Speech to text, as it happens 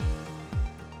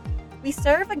We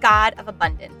serve a God of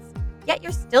abundance, yet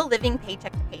you're still living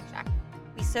paycheck to paycheck.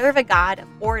 We serve a God of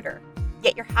order,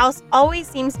 yet your house always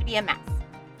seems to be a mess.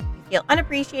 You feel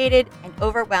unappreciated and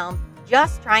overwhelmed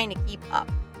just trying to keep up.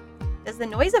 Does the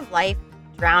noise of life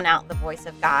drown out the voice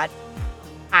of God?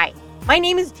 Hi, my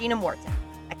name is Gina Morton,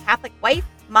 a Catholic wife,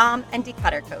 mom, and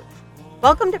declutter coach.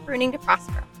 Welcome to Pruning to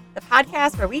Prosper, the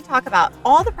podcast where we talk about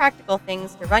all the practical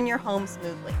things to run your home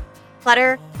smoothly.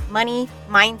 Clutter, money,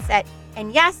 mindset,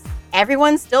 and yes,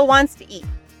 everyone still wants to eat,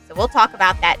 so we'll talk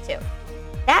about that too.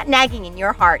 That nagging in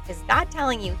your heart is God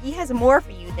telling you He has more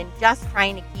for you than just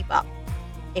trying to keep up.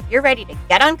 If you're ready to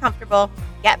get uncomfortable,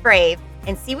 get brave,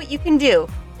 and see what you can do,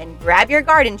 then grab your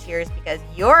garden shears because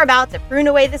you're about to prune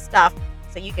away the stuff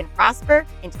so you can prosper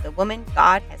into the woman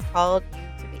God has called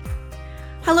you to be.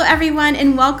 Hello everyone,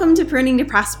 and welcome to Pruning to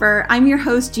Prosper. I'm your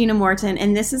host, Gina Morton,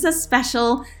 and this is a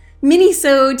special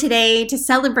mini-sode today to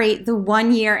celebrate the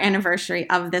 1-year anniversary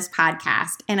of this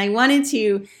podcast. And I wanted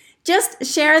to just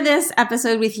share this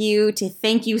episode with you to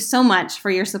thank you so much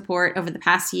for your support over the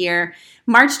past year.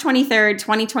 March 23rd,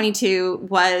 2022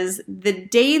 was the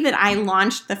day that I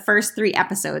launched the first 3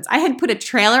 episodes. I had put a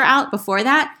trailer out before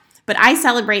that, but I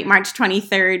celebrate March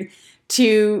 23rd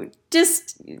to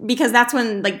just because that's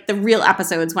when the real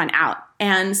episodes went out.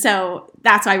 And so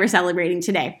that's why we're celebrating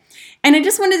today. And I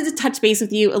just wanted to touch base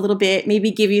with you a little bit,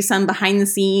 maybe give you some behind the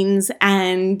scenes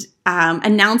and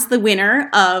announce the winner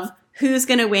of who's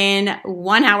going to win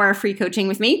 1 hour of free coaching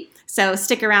with me. So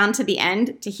stick around to the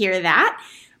end to hear that.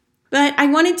 But I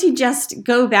wanted to just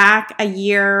go back a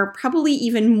year, probably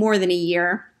even more than a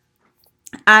year.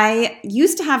 I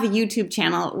used to have a YouTube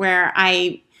channel where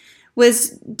I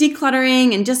was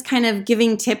decluttering and just kind of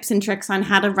giving tips and tricks on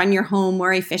how to run your home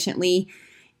more efficiently.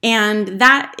 And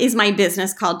that is my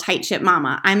business called Tight Ship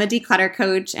Mama. I'm a declutter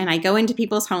coach and I go into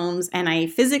people's homes and I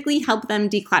physically help them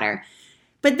declutter.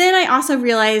 But then I also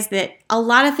realized that a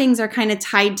lot of things are kind of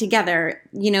tied together.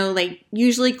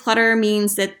 Usually clutter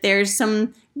means that there's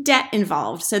some debt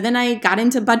involved. So then I got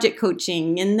into budget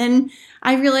coaching, and then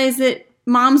I realized that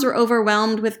moms were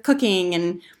overwhelmed with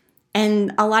cooking,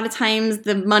 and a lot of times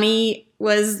the money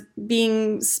was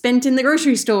being spent in the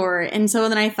grocery store. And so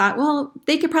then I thought, well,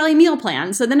 they could probably meal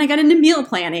plan. So then I got into meal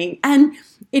planning, and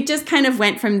it just kind of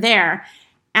went from there.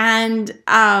 And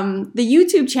the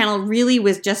YouTube channel really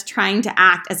was just trying to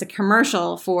act as a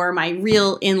commercial for my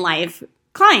real in-life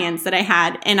clients that I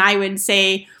had. And I would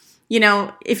say,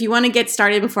 if you want to get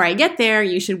started before I get there,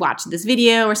 you should watch this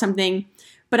video or something.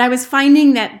 But I was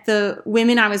finding that the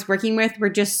women I was working with were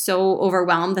just so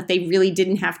overwhelmed that they really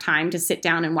didn't have time to sit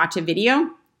down and watch a video.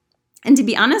 And to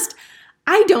be honest,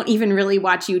 I don't even really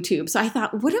watch YouTube. So I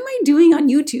thought, what am I doing on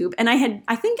YouTube? And I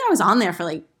think I was on there for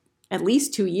at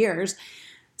least 2 years.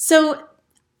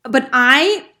 But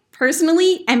I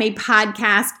personally am a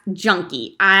podcast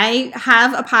junkie. I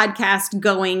have a podcast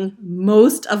going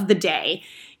most of the day.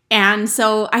 And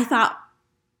so I thought,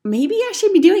 maybe I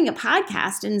should be doing a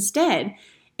podcast instead.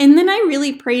 And then I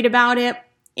really prayed about it,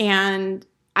 and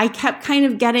I kept kind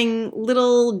of getting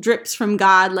little drips from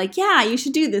God, yeah, you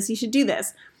should do this, you should do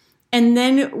this. And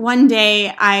then one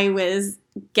day I was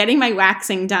getting my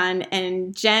waxing done,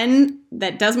 and Jen,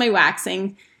 that does my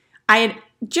waxing, I had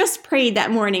just prayed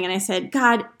that morning, and I said,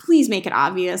 God, please make it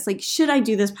obvious. Should I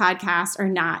do this podcast or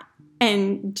not?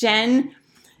 And Jen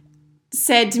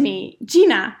said to me,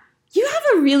 Gina, you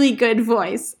have a really good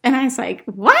voice. And I was like,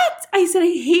 what? I said, I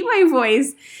hate my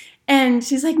voice. And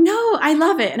she's like, no, I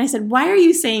love it. And I said, why are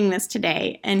you saying this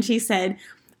today? And she said,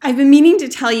 I've been meaning to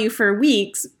tell you for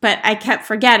weeks, but I kept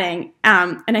forgetting.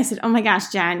 And I said, oh my gosh,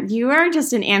 Jen, you are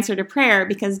just an answer to prayer,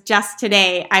 because just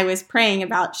today I was praying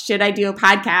about, should I do a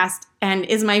podcast? And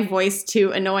is my voice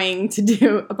too annoying to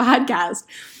do a podcast?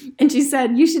 And she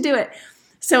said, you should do it.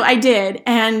 So I did.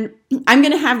 And I'm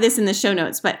going to have this in the show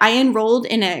notes, but I enrolled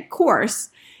in a course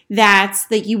that's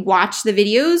you watch the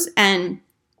videos. And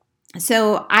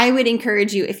so I would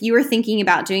encourage you, if you were thinking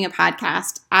about doing a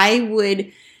podcast,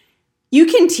 you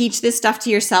can teach this stuff to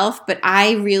yourself, but I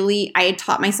had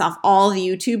taught myself all the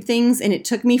YouTube things, and it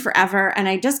took me forever. And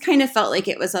I just kind of felt like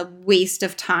it was a waste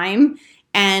of time,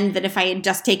 and that if I had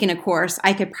just taken a course,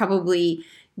 I could probably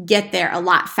get there a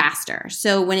lot faster.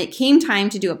 So when it came time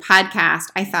to do a podcast,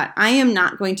 I thought, I am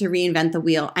not going to reinvent the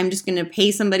wheel. I'm just going to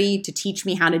pay somebody to teach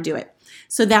me how to do it.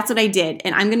 So that's what I did.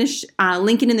 And I'm going to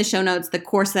link it in the show notes, the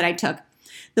course that I took.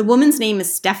 The woman's name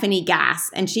is Stephanie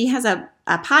Gass, and she has a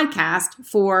podcast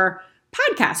for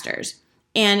podcasters,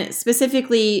 and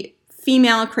specifically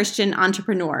female Christian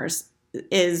entrepreneurs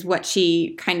is what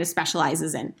she kind of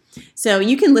specializes in. So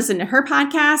you can listen to her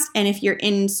podcast, and if you're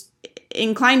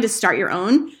inclined to start your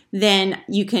own, then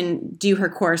you can do her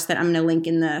course that I'm going to link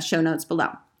in the show notes below.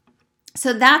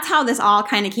 So that's how this all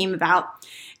kind of came about.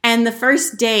 And the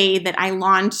first day that I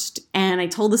launched and I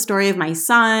told the story of my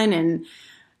son and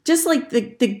just like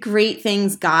the great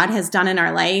things God has done in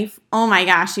our life, oh my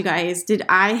gosh, you guys, did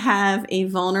I have a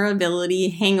vulnerability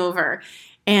hangover.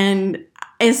 And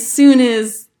as soon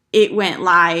as it went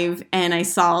live and I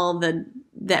saw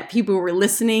that people were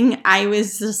listening, I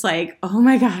was just like, oh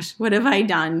my gosh, what have I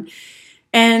done?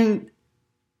 And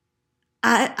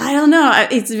I don't know.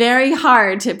 It's very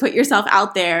hard to put yourself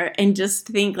out there and just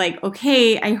think like,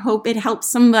 okay, I hope it helps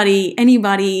somebody,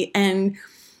 anybody. And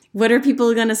what are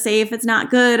people going to say if it's not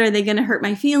good? Are they going to hurt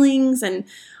my feelings? And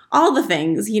all the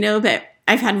things, but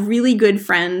I've had really good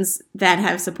friends that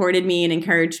have supported me and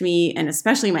encouraged me. And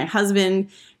especially my husband,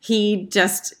 he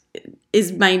just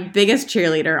is my biggest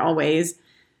cheerleader always.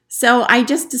 So I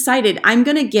just decided I'm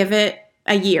going to give it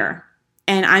a year.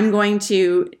 And I'm going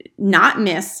to not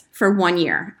miss for 1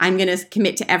 year. I'm going to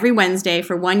commit to every Wednesday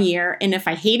for 1 year. And if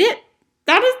I hate it,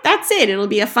 that's it. It'll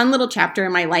be a fun little chapter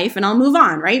in my life and I'll move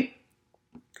on, right?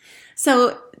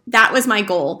 So that was my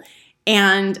goal.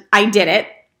 And I did it.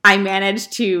 I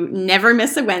managed to never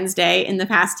miss a Wednesday in the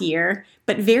past year.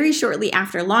 But very shortly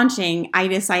after launching, I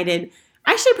decided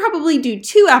I should probably do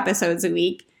 2 episodes a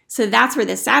week. So that's where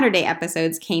the Saturday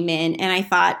episodes came in. And I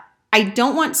thought, I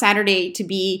don't want Saturday to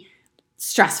be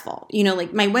stressful.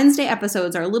 Like my Wednesday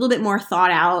episodes are a little bit more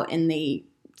thought out and they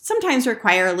sometimes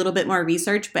require a little bit more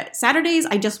research, but Saturdays,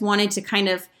 I just wanted to kind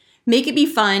of make it be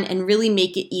fun and really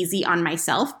make it easy on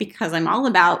myself because I'm all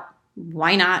about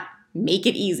why not make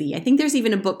it easy. I think there's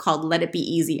even a book called Let It Be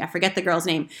Easy. I forget the girl's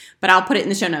name, but I'll put it in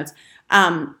the show notes.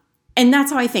 And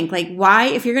that's how I think, like, why,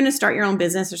 if you're going to start your own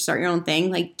business or start your own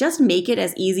thing, like just make it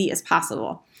as easy as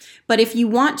possible. But if you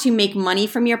want to make money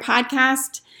from your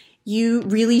podcast, you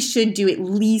really should do at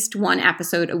least 1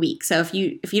 episode a week. So if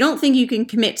you don't think you can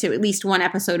commit to at least 1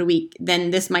 episode a week, then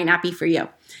this might not be for you.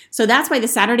 So that's why the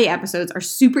Saturday episodes are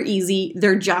super easy.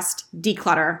 They're just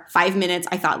declutter, 5 minutes.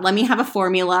 I thought, let me have a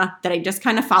formula that I just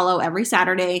kind of follow every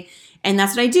Saturday. And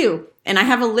that's what I do. And I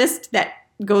have a list that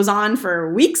goes on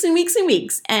for weeks and weeks and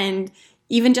weeks. And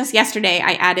even just yesterday,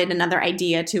 I added another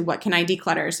idea to what can I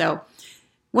declutter. So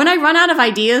when I run out of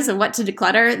ideas of what to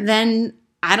declutter, then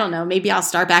I don't know, maybe I'll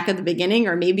start back at the beginning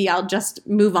or maybe I'll just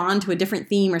move on to a different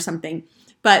theme or something.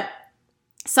 But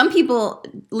some people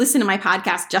listen to my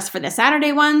podcast just for the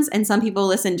Saturday ones and some people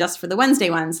listen just for the Wednesday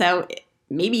ones. So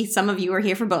maybe some of you are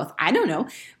here for both. I don't know,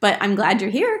 but I'm glad you're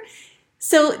here.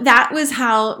 So that was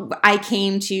how I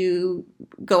came to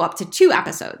go up to 2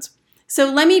 episodes.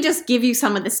 So let me just give you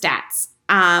some of the stats.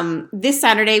 This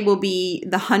Saturday will be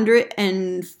the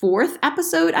 104th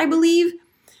episode, I believe.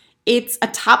 It's a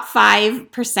top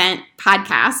 5%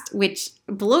 podcast, which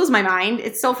blows my mind.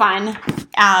 It's so fun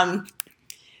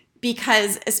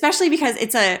because it's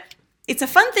a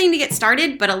fun thing to get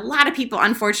started, but a lot of people,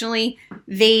 unfortunately,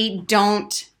 they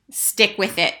don't stick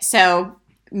with it. So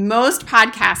most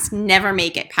podcasts never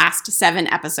make it past 7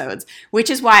 episodes,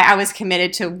 which is why I was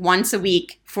committed to once a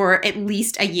week for at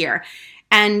least a year.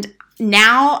 And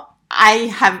now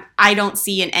I don't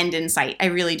see an end in sight. I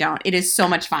really don't. It is so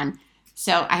much fun.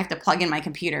 So I have to plug in my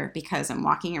computer because I'm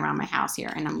walking around my house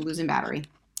here and I'm losing battery.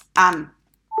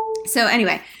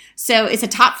 So it's a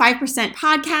top 5%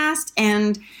 podcast,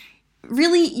 and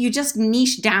really you just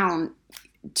niche down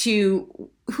to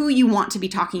who you want to be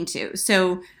talking to.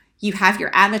 So you have your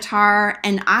avatar,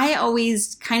 and I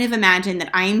always kind of imagine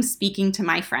that I'm speaking to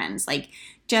my friends, like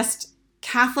just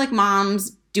Catholic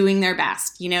moms doing their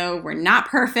best. We're not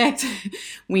perfect.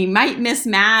 We might miss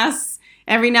Mass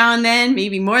every now and then,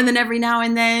 maybe more than every now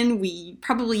and then. We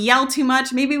probably yell too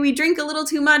much. Maybe we drink a little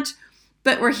too much,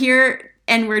 but we're here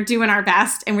and we're doing our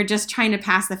best and we're just trying to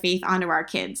pass the faith on to our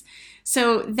kids.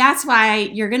 So that's why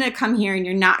you're going to come here and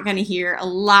you're not going to hear a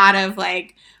lot of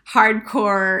like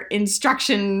hardcore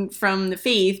instruction from the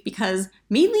faith because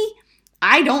mainly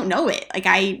I don't know it. Like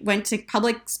I went to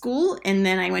public school and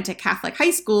then I went to Catholic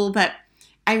high school, but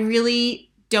I really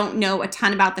don't know a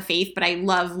ton about the faith, but I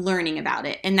love learning about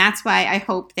it. And that's why I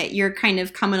hope that you're kind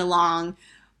of coming along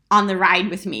on the ride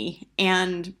with me.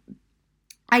 And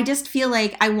I just feel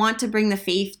like I want to bring the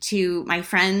faith to my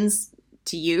friends,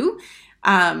 to you,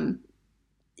 and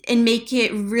make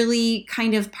it really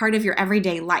kind of part of your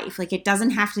everyday life. Like it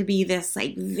doesn't have to be this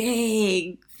like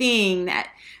vague thing that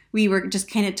we were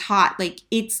just kind of taught. Like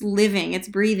it's living, it's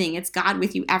breathing, it's God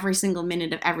with you every single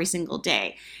minute of every single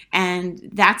day.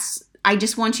 And I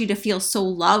just want you to feel so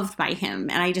loved by him.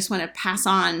 And I just want to pass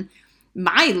on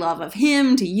my love of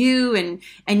him to you.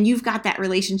 And you've got that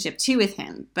relationship too with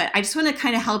him. But I just want to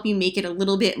kind of help you make it a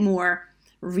little bit more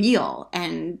real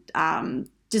and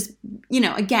just,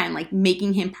 again, like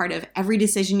making him part of every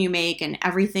decision you make and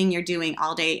everything you're doing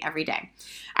all day, every day.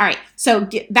 All right, so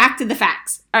get back to the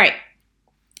facts. All right,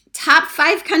 top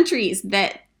 5 countries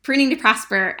that Pruning to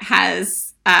Prosper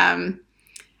has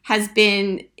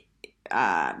been,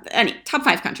 top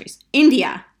 5 countries: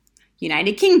 India,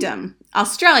 United Kingdom,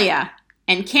 Australia,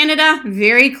 and Canada.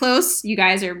 Very close. You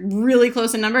guys are really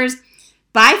close in numbers.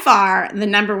 By far, the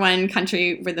number 1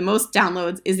 country with the most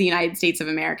downloads is the United States of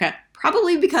America,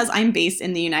 probably because I'm based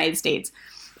in the United States.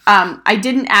 I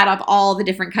didn't add up all the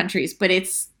different countries, but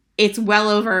it's well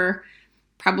over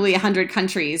probably 100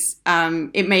 countries.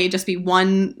 It may just be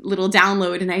one little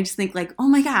download, and I just think like, oh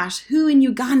my gosh, who in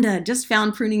Uganda just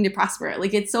found Pruning to Prosper?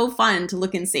 Like, it's so fun to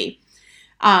look and see.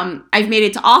 I've made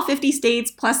it to all 50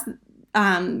 states plus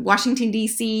Washington,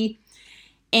 D.C.,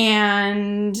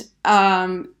 and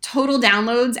total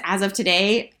downloads as of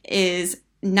today is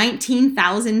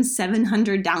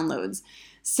 19,700 downloads.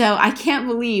 So I can't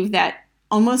believe that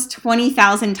almost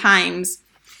 20,000 times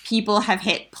people have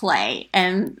hit play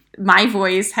and my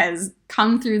voice has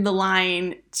come through the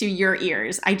line to your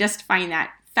ears. I just find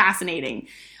that fascinating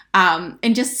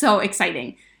and just so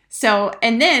exciting. So,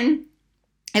 and then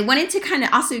I wanted to kind of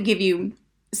also give you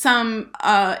some,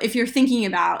 if you're thinking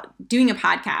about doing a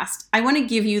podcast, I want to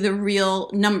give you the real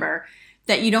number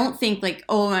that you don't think like,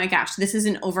 oh my gosh, this is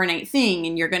an overnight thing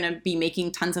and you're going to be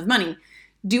making tons of money.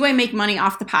 Do I make money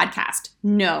off the podcast?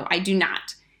 No, I do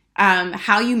not.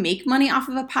 How you make money off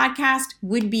of a podcast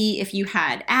would be if you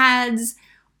had ads,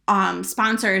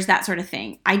 sponsors, that sort of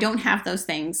thing. I don't have those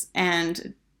things.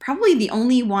 And probably the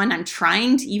only one I'm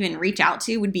trying to even reach out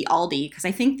to would be Aldi, because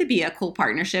I think that'd be a cool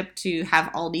partnership to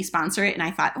have Aldi sponsor it. And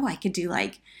I thought, oh, I could do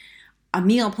like a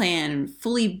meal plan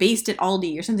fully based at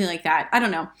Aldi or something like that. I don't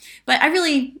know. But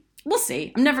we'll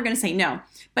see. I'm never going to say no.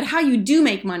 But how you do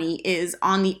make money is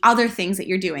on the other things that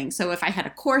you're doing. So if I had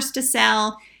a course to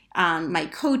sell, my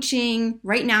coaching,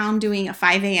 right now I'm doing a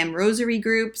 5 a.m. rosary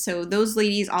group. So those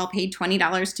ladies all paid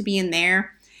 $20 to be in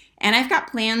there. And I've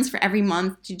got plans for every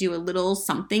month to do a little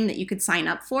something that you could sign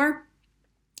up for.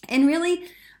 And really,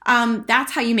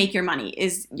 that's how you make your money.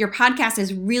 Is your podcast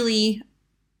is really,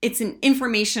 it's an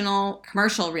informational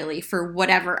commercial really for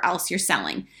whatever else you're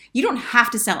selling. You don't have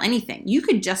to sell anything. You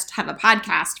could just have a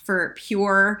podcast for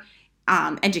pure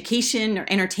education or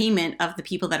entertainment of the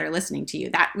people that are listening to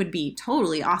you. That would be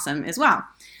totally awesome as well.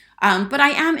 But I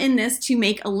am in this to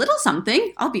make a little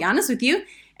something, I'll be honest with you,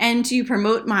 and to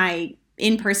promote my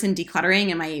in-person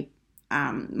decluttering and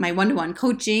my one-to-one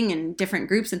coaching and different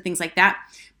groups and things like that.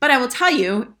 But I will tell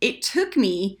you, it took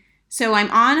me, so I'm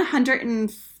on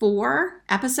 104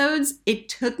 episodes. It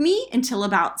took me until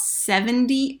about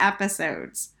 70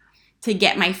 episodes to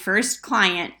get my first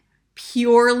client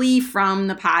purely from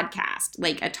the podcast,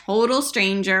 like a total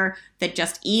stranger that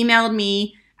just emailed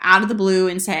me out of the blue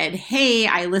and said, hey,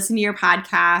 I listened to your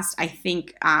podcast. I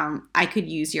think I could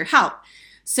use your help.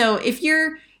 So if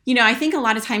you're, I think a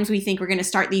lot of times we think we're going to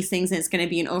start these things and it's going to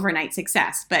be an overnight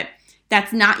success, but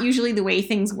that's not usually the way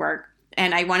things work.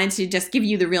 And I wanted to just give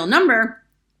you the real number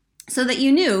so that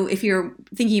you knew if you're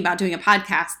thinking about doing a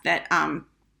podcast that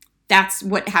that's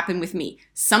what happened with me.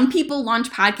 Some people launch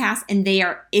podcasts and they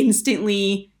are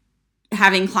instantly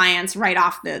having clients right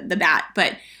off the bat.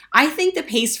 But I think the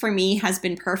pace for me has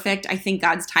been perfect. I think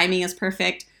God's timing is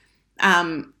perfect.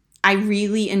 I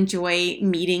really enjoy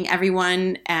meeting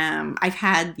everyone. I've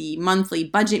had the monthly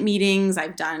budget meetings.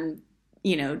 I've done,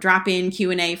 drop-in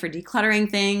Q&A for decluttering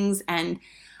things. And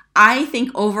I think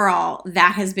overall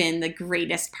that has been the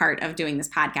greatest part of doing this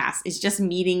podcast is just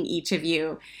meeting each of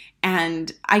you.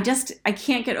 And I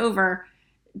can't get over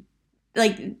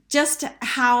like just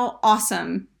how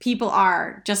awesome people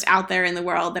are just out there in the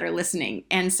world that are listening.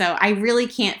 And so I really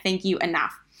can't thank you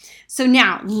enough. So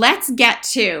now let's get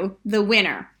to the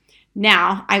winner.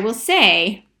 Now, I will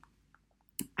say,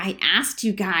 I asked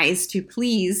you guys to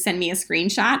please send me a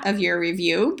screenshot of your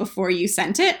review before you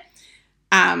sent it,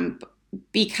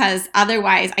 because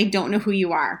otherwise I don't know who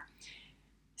you are.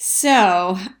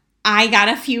 So I got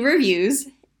a few reviews,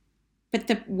 but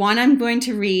the one I'm going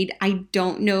to read, I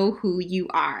don't know who you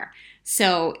are.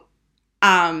 So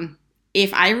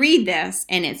if I read this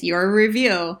and it's your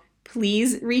review,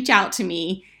 please reach out to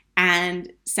me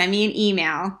and send me an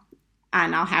email.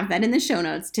 And I'll have that in the show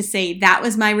notes to say that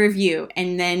was my review.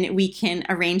 And then we can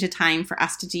arrange a time for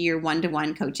us to do your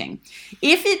one-to-one coaching.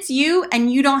 If it's you and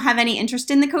you don't have any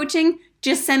interest in the coaching,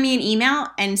 just send me an email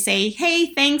and say,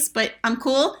 hey, thanks, but I'm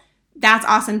cool. That's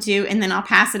awesome too. And then I'll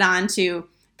pass it on to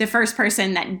the first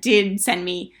person that did send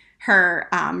me her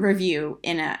review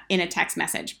in a text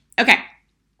message. Okay.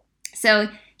 So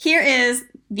here is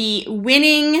the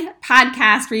winning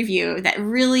podcast review that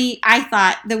really, I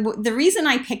thought, the reason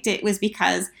I picked it was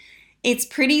because it's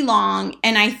pretty long,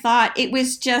 and I thought it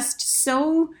was just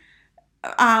so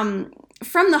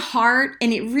from the heart,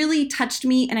 and it really touched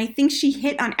me, and I think she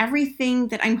hit on everything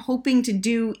that I'm hoping to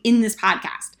do in this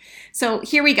podcast. So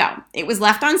here we go. It was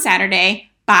left on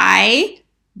Saturday by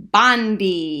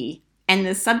Bondi, and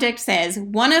the subject says,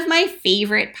 one of my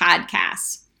favorite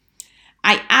podcasts.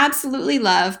 I absolutely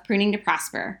love Pruning to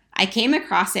Prosper. I came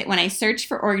across it when I searched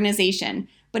for organization,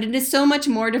 but it is so much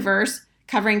more diverse,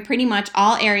 covering pretty much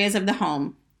all areas of the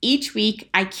home. Each week,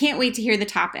 I can't wait to hear the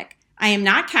topic. I am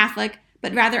not Catholic,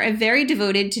 but rather a very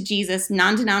devoted to Jesus,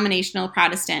 non-denominational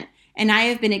Protestant, and I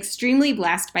have been extremely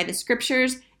blessed by the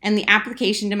scriptures and the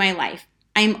application to my life.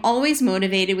 I am always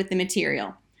motivated with the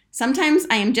material. Sometimes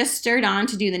I am just stirred on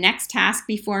to do the next task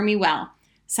before me well.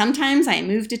 Sometimes I am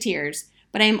moved to tears,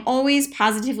 but I am always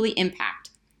positively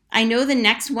impacted. I know the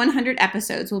next 100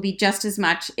 episodes will be just as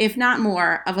much, if not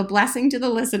more, of a blessing to the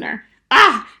listener.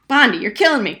 Bondi, you're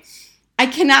killing me. I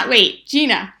cannot wait.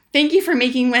 Gina, thank you for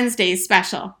making Wednesdays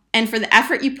special and for the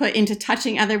effort you put into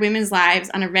touching other women's lives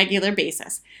on a regular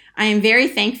basis. I am very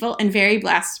thankful and very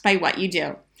blessed by what you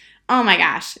do. Oh my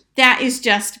gosh, that is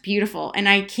just beautiful, and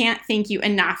I can't thank you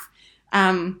enough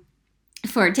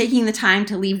for taking the time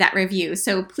to leave that review.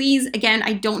 So please, again,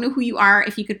 I don't know who you are.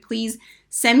 If you could please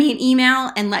send me an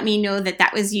email and let me know that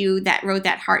that was you that wrote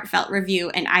that heartfelt review,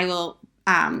 and I will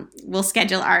we'll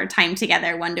schedule our time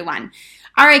together one-to-one.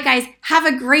 All right, guys, have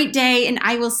a great day, and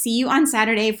I will see you on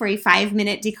Saturday for a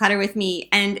 5-minute declutter with me.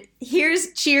 And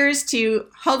here's cheers to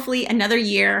hopefully another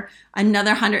year,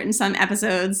 another 100 and some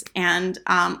episodes, and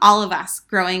all of us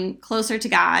growing closer to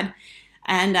God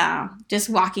and just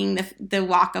walking the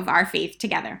walk of our faith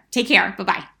together. Take care.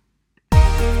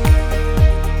 Bye-bye.